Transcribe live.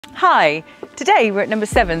Hi, today we're at number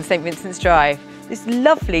 7 St Vincents Drive, this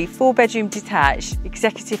lovely 4-bedroom detached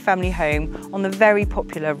executive family home on the very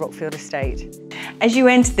popular Rockfield estate. As you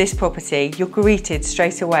enter this property, you're greeted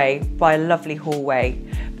straight away by a lovely hallway.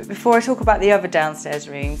 But before I talk about the other downstairs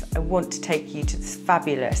rooms, I want to take you to this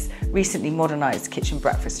fabulous, recently modernised kitchen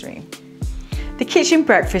breakfast room. The kitchen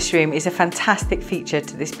breakfast room is a fantastic feature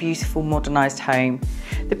to this beautiful modernised home.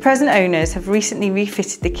 The present owners have recently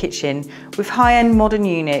refitted the kitchen with high-end modern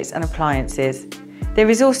units and appliances. There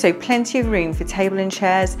is also plenty of room for table and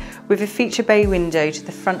chairs with a feature bay window to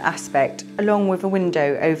the front aspect, along with a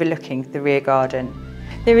window overlooking the rear garden.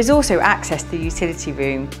 There is also access to the utility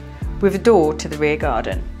room with a door to the rear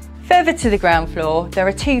garden. Further to the ground floor, there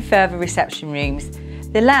are 2 further reception rooms.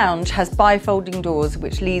 The lounge has bifolding doors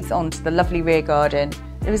which leads onto the lovely rear garden.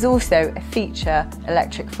 There is also a feature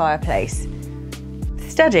electric fireplace. The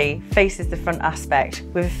study faces the front aspect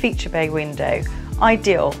with a feature bay window,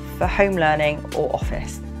 ideal for home learning or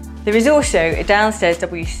office. There is also a downstairs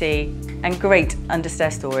WC and great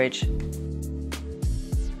understairs storage.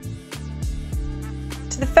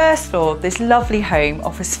 To the first floor, this lovely home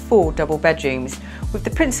offers 4 double bedrooms, with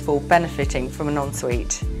the principal benefiting from an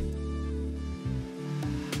ensuite.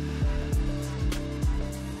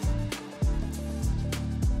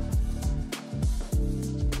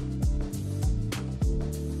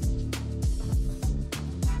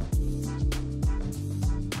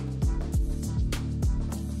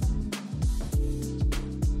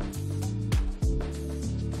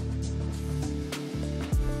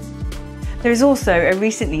 There is also a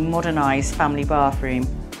recently modernised family bathroom.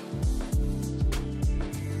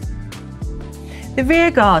 The rear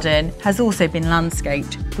garden has also been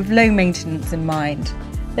landscaped with low maintenance in mind.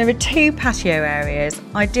 There are 2 patio areas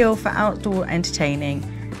ideal for outdoor entertaining,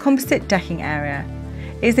 a composite decking area.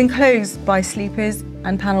 It is enclosed by sleepers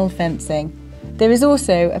and panelled fencing. There is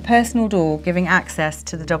also a personal door giving access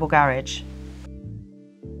to the double garage.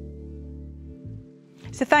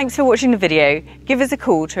 So thanks for watching the video. Give us a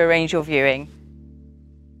call to arrange your viewing.